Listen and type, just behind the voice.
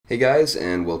Hey guys,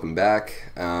 and welcome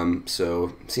back.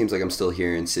 Seems like I'm still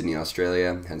here in Sydney,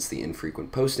 Australia, hence the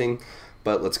infrequent posting,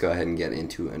 but let's go ahead and get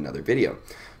into another video.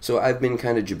 So I've been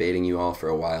kind of debating you all for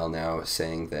a while now,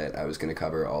 saying that I was going to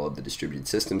cover all of the distributed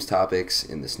systems topics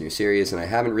in this new series, and I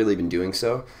haven't really been doing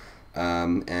so,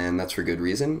 and that's for good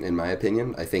reason, in my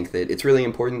opinion. I think that it's really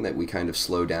important that we kind of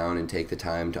slow down and take the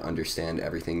time to understand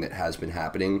everything that has been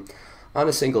happening on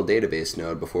a single database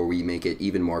node before we make it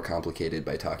even more complicated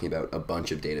by talking about a bunch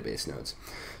of database nodes.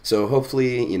 So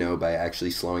hopefully, by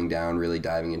actually slowing down, really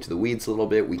diving into the weeds a little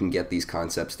bit, we can get these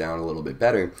concepts down a little bit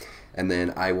better, and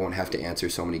then I won't have to answer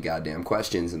so many goddamn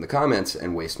questions in the comments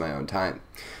and waste my own time.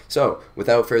 So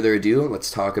without further ado,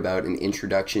 let's talk about an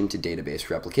introduction to database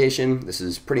replication. This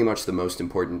is pretty much the most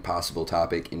important possible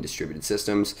topic in distributed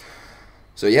systems.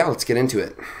 So yeah, let's get into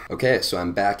it. Okay, so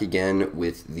I'm back again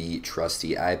with the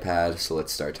trusty iPad, so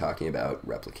let's start talking about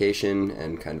replication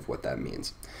and kind of what that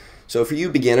means. So for you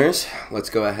beginners, let's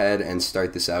go ahead and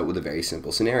start this out with a very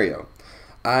simple scenario.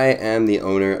 I am the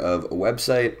owner of a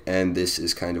website, and this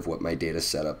is kind of what my data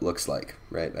setup looks like,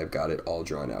 right? I've got it all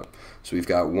drawn out. So we've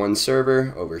got one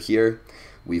server over here,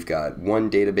 we've got one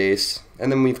database,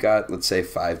 and then we've got, let's say,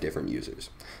 5 different users.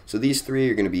 So these 3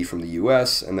 are going to be from the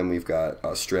US, and then we've got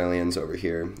Australians over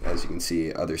here. As you can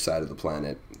see, other side of the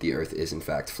planet, the Earth is in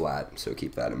fact flat, so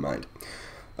keep that in mind.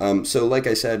 So like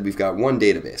I said, we've got one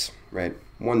database, right?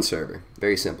 One server,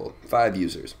 very simple, 5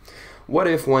 users. What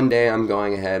if one day I'm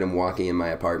going ahead and walking in my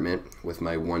apartment with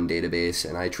my one database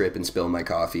and I trip and spill my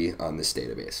coffee on this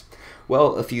database?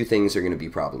 Well, a few things are going to be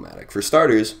problematic. For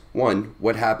starters, one,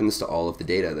 what happens to all of the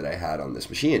data that I had on this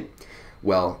machine?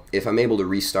 Well, if I'm able to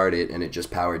restart it and it just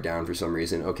powered down for some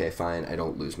reason, okay, fine, I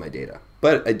don't lose my data.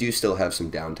 But I do still have some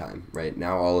downtime, right?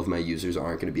 Now all of my users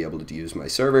aren't going to be able to use my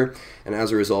server, and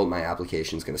as a result, my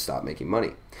application is going to stop making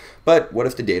money. But what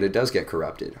if the data does get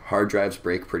corrupted? Hard drives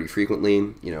break pretty frequently.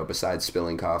 Besides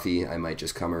spilling coffee, I might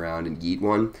just come around and yeet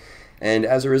one. And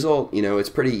as a result, it's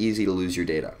pretty easy to lose your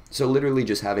data. So literally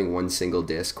just having one single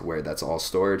disk where that's all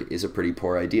stored is a pretty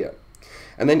poor idea.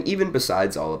 And then even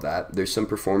besides all of that, there's some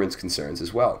performance concerns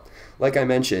as well. Like I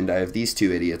mentioned, I have these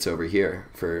 2 idiots over here.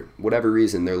 For whatever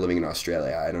reason, they're living in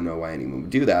Australia. I don't know why anyone would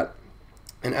do that.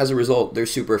 And as a result, they're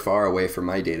super far away from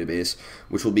my database,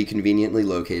 which will be conveniently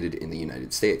located in the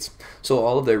United States. So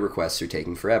all of their requests are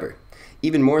taking forever.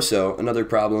 Even more so, another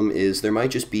problem is there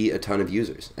might just be a ton of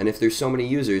users. And if there's so many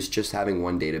users, just having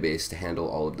one database to handle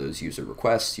all of those user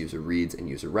requests, user reads, and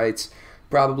user writes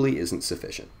probably isn't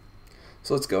sufficient.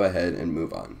 So let's go ahead and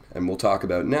move on. And we'll talk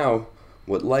about now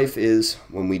what life is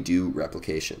when we do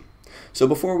replication. So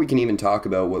before we can even talk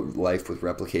about what life with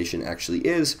replication actually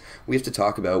is, we have to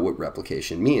talk about what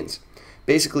replication means.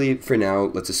 Basically, for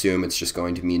now, let's assume it's just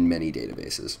going to mean many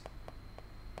databases.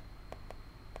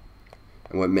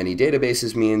 And what many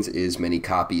databases means is many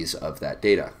copies of that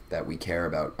data that we care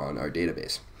about on our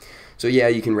database. So yeah,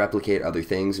 you can replicate other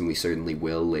things, and we certainly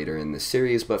will later in this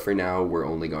series, but for now, we're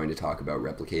only going to talk about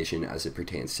replication as it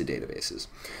pertains to databases.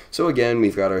 So again,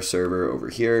 we've got our server over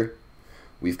here.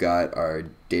 We've got our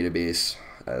database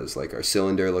as like our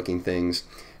cylinder-looking things.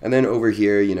 And then over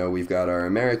here, we've got our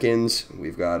Americans,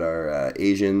 we've got our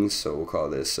Asians, so we'll call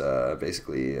this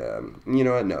basically, you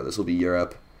know what, no, this will be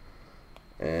Europe,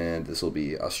 and this will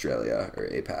be Australia, or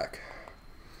APAC.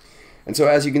 And so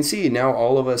as you can see, now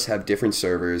all of us have different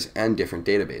servers and different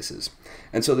databases.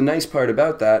 And so the nice part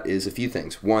about that is a few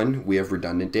things. One, we have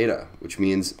redundant data, which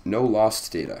means no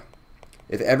lost data.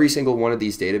 If every single one of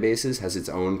these databases has its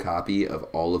own copy of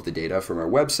all of the data from our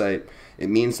website, it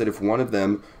means that if one of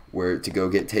them were to go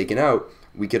get taken out,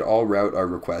 we could all route our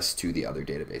requests to the other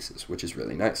databases, which is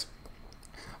really nice.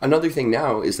 Another thing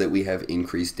now is that we have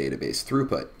increased database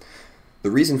throughput. The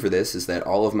reason for this is that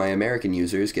all of my American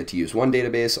users get to use one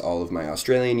database, all of my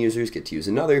Australian users get to use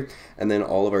another, and then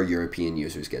all of our European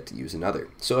users get to use another.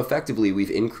 So effectively,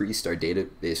 we've increased our database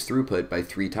throughput by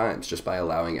 3 times just by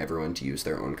allowing everyone to use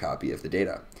their own copy of the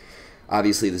data.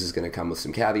 Obviously, this is going to come with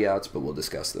some caveats, but we'll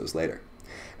discuss those later.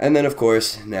 And then, of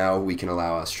course, now we can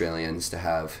allow Australians to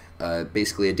have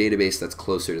basically a database that's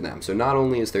closer to them. So not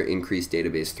only is there increased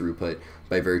database throughput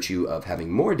by virtue of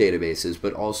having more databases,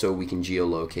 but also we can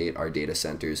geolocate our data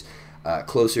centers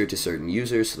closer to certain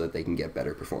users so that they can get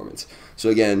better performance. So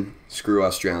again, screw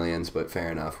Australians, but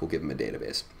fair enough, we'll give them a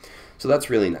database. So that's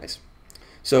really nice.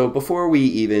 So before we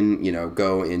even,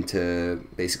 go into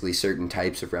basically certain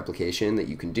types of replication that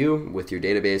you can do with your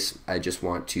database, I just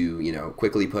want to,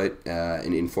 quickly put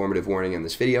an informative warning on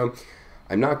this video.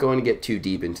 I'm not going to get too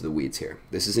deep into the weeds here.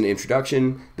 This is an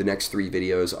introduction. The next 3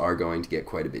 videos are going to get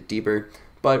quite a bit deeper,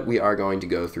 but we are going to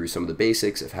go through some of the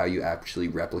basics of how you actually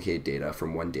replicate data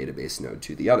from one database node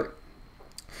to the other.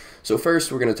 So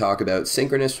first, we're going to talk about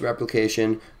synchronous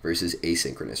replication versus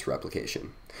asynchronous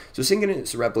replication. So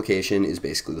synchronous replication is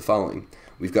basically the following.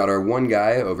 We've got our one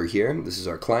guy over here, this is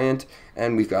our client,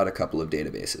 and we've got a couple of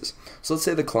databases. So let's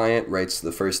say the client writes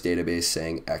the first database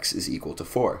saying x is equal to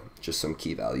 4, just some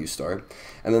key value star.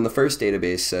 And then the first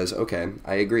database says, okay,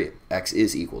 I agree, x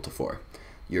is equal to 4.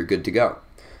 You're good to go.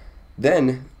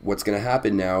 Then what's going to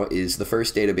happen now is the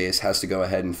first database has to go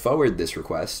ahead and forward this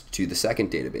request to the second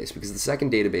database because the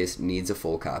second database needs a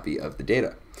full copy of the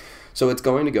data. So it's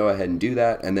going to go ahead and do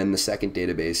that, and then the second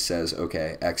database says,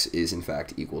 okay, x is in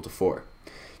fact equal to 4.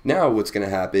 Now what's going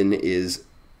to happen is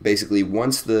basically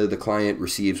once the client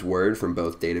receives word from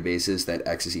both databases that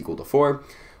x is equal to 4,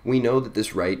 we know that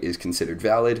this write is considered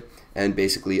valid, and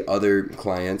basically other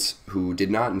clients who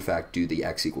did not in fact do the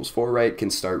x equals 4 write can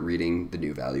start reading the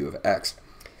new value of x.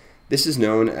 This is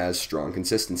known as strong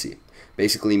consistency,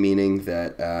 basically meaning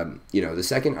that the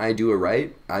second I do a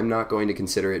write, I'm not going to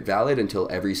consider it valid until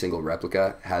every single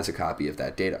replica has a copy of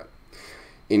that data.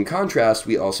 In contrast,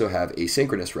 we also have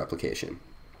asynchronous replication,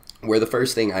 where the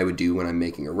first thing I would do when I'm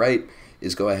making a write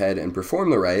is go ahead and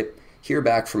perform the write, hear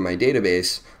back from my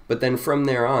database, but then from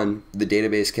there on, the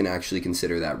database can actually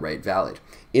consider that write valid.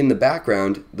 In the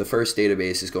background, the first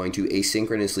database is going to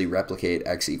asynchronously replicate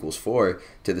x equals 4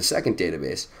 to the second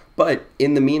database, but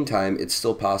in the meantime, it's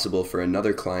still possible for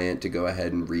another client to go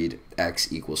ahead and read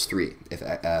x equals 3, if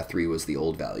 3 was the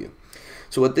old value.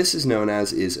 So what this is known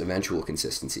as is eventual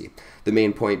consistency. The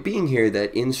main point being here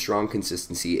that in strong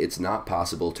consistency, it's not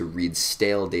possible to read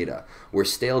stale data, where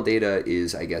stale data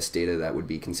is, I guess, data that would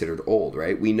be considered old,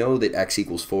 right? We know that x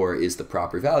equals 4 is the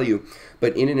proper value,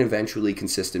 but in an eventually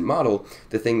consistent model,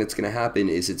 the thing that's going to happen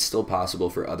is it's still possible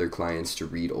for other clients to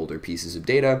read older pieces of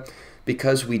data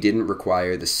because we didn't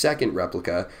require the second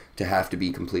replica to have to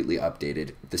be completely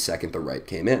updated the second the write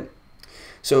came in.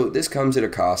 So this comes at a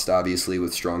cost, obviously,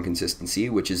 with strong consistency,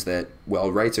 which is that,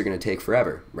 well, writes are going to take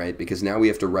forever, right? Because now we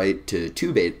have to write to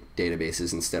 2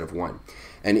 databases instead of 1.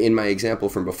 And in my example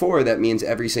from before, that means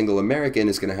every single American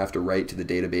is going to have to write to the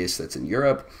database that's in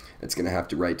Europe, it's going to have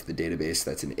to write to the database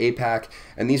that's in APAC,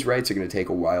 and these writes are going to take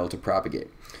a while to propagate.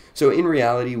 So in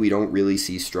reality, we don't really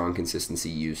see strong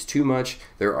consistency used too much.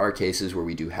 There are cases where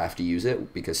we do have to use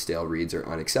it because stale reads are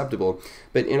unacceptable,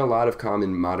 but in a lot of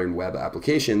common modern web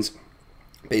applications,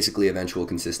 basically eventual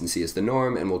consistency is the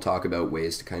norm, and we'll talk about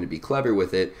ways to kind of be clever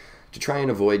with it to try and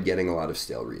avoid getting a lot of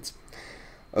stale reads.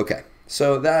 Okay,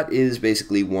 so that is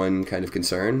basically one kind of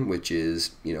concern, which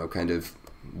is, kind of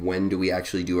when do we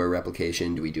actually do our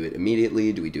replication? Do we do it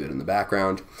immediately? Do we do it in the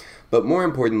background? But more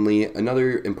importantly,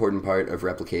 another important part of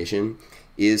replication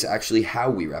is actually how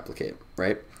we replicate,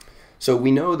 right? So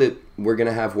we know that we're going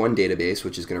to have one database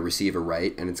which is going to receive a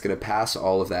write, and it's going to pass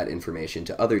all of that information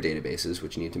to other databases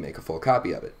which need to make a full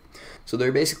copy of it. So there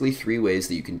are basically 3 ways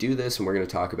that you can do this, and we're going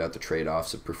to talk about the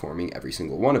trade-offs of performing every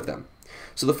single one of them.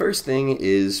 So the first thing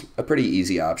is a pretty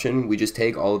easy option. We just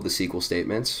take all of the SQL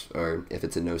statements, or if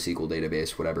it's a NoSQL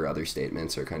database, whatever other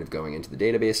statements are kind of going into the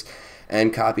database,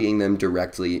 and copying them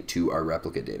directly to our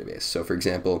replica database. So for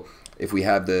example, if we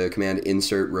have the command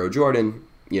insert row Jordan,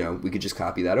 we could just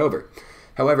copy that over.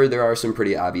 However, there are some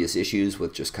pretty obvious issues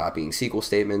with just copying SQL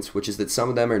statements, which is that some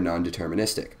of them are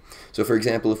non-deterministic. So for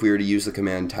example, if we were to use the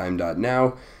command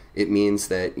time.now, it means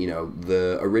that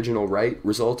the original write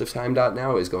result of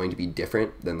time.now is going to be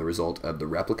different than the result of the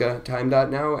replica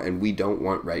time.now, and we don't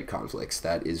want write conflicts.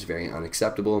 That is very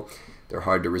unacceptable. They're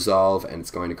hard to resolve, and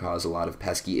it's going to cause a lot of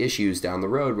pesky issues down the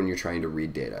road when you're trying to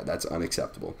read data. That's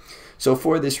unacceptable. So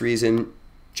for this reason,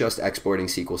 just exporting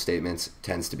SQL statements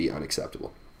tends to be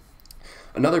unacceptable.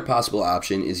 Another possible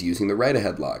option is using the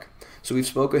write-ahead log. So we've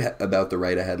spoken about the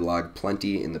write-ahead log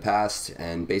plenty in the past,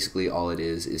 and basically all it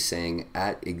is saying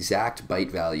at exact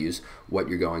byte values what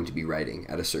you're going to be writing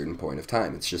at a certain point of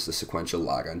time. It's just a sequential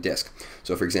log on disk.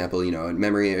 So for example, a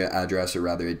memory address, or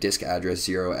rather a disk address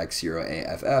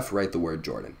 0x0AFF, write the word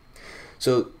Jordan.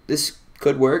 So this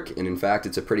could work, and in fact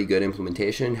it's a pretty good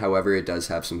implementation. However, it does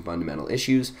have some fundamental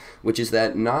issues, which is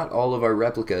that not all of our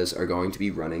replicas are going to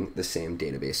be running the same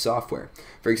database software.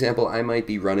 For example, I might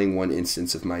be running one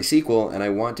instance of MySQL and I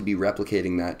want to be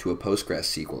replicating that to a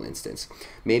PostgreSQL instance.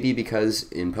 Maybe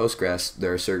because in Postgres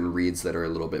there are certain reads that are a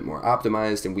little bit more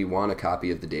optimized and we want a copy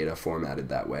of the data formatted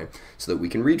that way so that we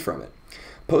can read from it.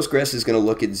 Postgres is going to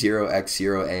look at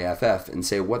 0x0AFF and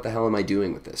say, what the hell am I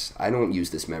doing with this? I don't use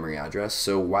this memory address,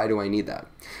 so why do I need that?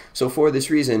 So for this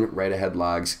reason, write-ahead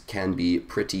logs can be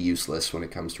pretty useless when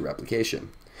it comes to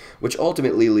replication. Which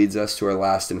ultimately leads us to our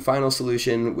last and final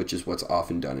solution, which is what's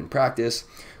often done in practice,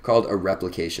 called a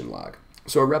replication log.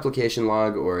 So a replication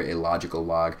log, or a logical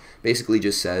log, basically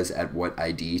just says at what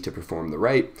ID to perform the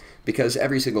write, because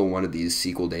every single one of these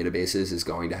SQL databases is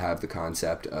going to have the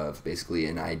concept of basically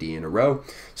an ID in a row.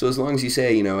 So as long as you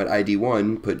say, at ID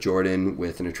 1, put Jordan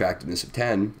with an attractiveness of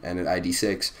 10, and at ID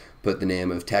 6, put the name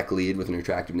of tech lead with an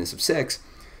attractiveness of 6,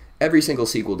 every single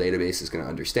SQL database is going to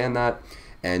understand that.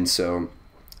 And so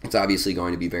it's obviously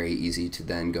going to be very easy to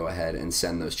then go ahead and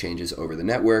send those changes over the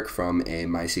network from a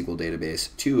MySQL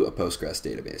database to a Postgres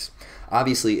database.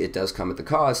 Obviously, it does come at the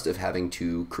cost of having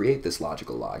to create this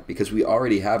logical log, because we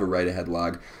already have a write-ahead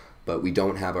log, but we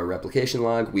don't have our replication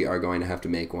log. We are going to have to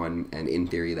make one, and in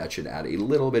theory, that should add a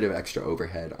little bit of extra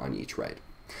overhead on each write.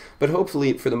 But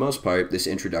hopefully, for the most part, this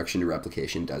introduction to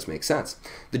replication does make sense.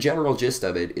 The general gist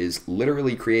of it is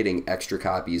literally creating extra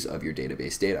copies of your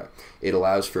database data. It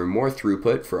allows for more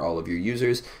throughput for all of your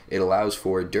users. It allows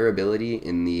for durability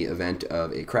in the event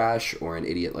of a crash or an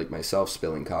idiot like myself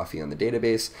spilling coffee on the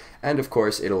database. And of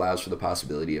course, it allows for the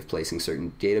possibility of placing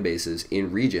certain databases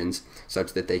in regions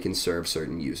such that they can serve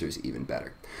certain users even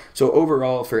better. So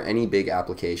overall, for any big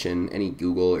application, any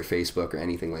Google or Facebook or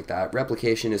anything like that,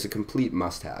 replication is a complete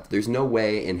must-have. There's no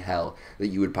way in hell that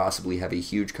you would possibly have a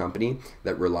huge company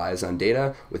that relies on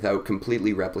data without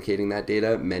completely replicating that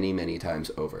data many, many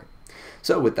times over.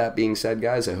 So with that being said,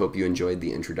 guys, I hope you enjoyed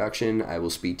the introduction. I will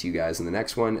speak to you guys in the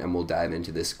next one, and we'll dive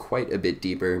into this quite a bit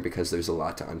deeper because there's a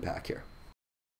lot to unpack here.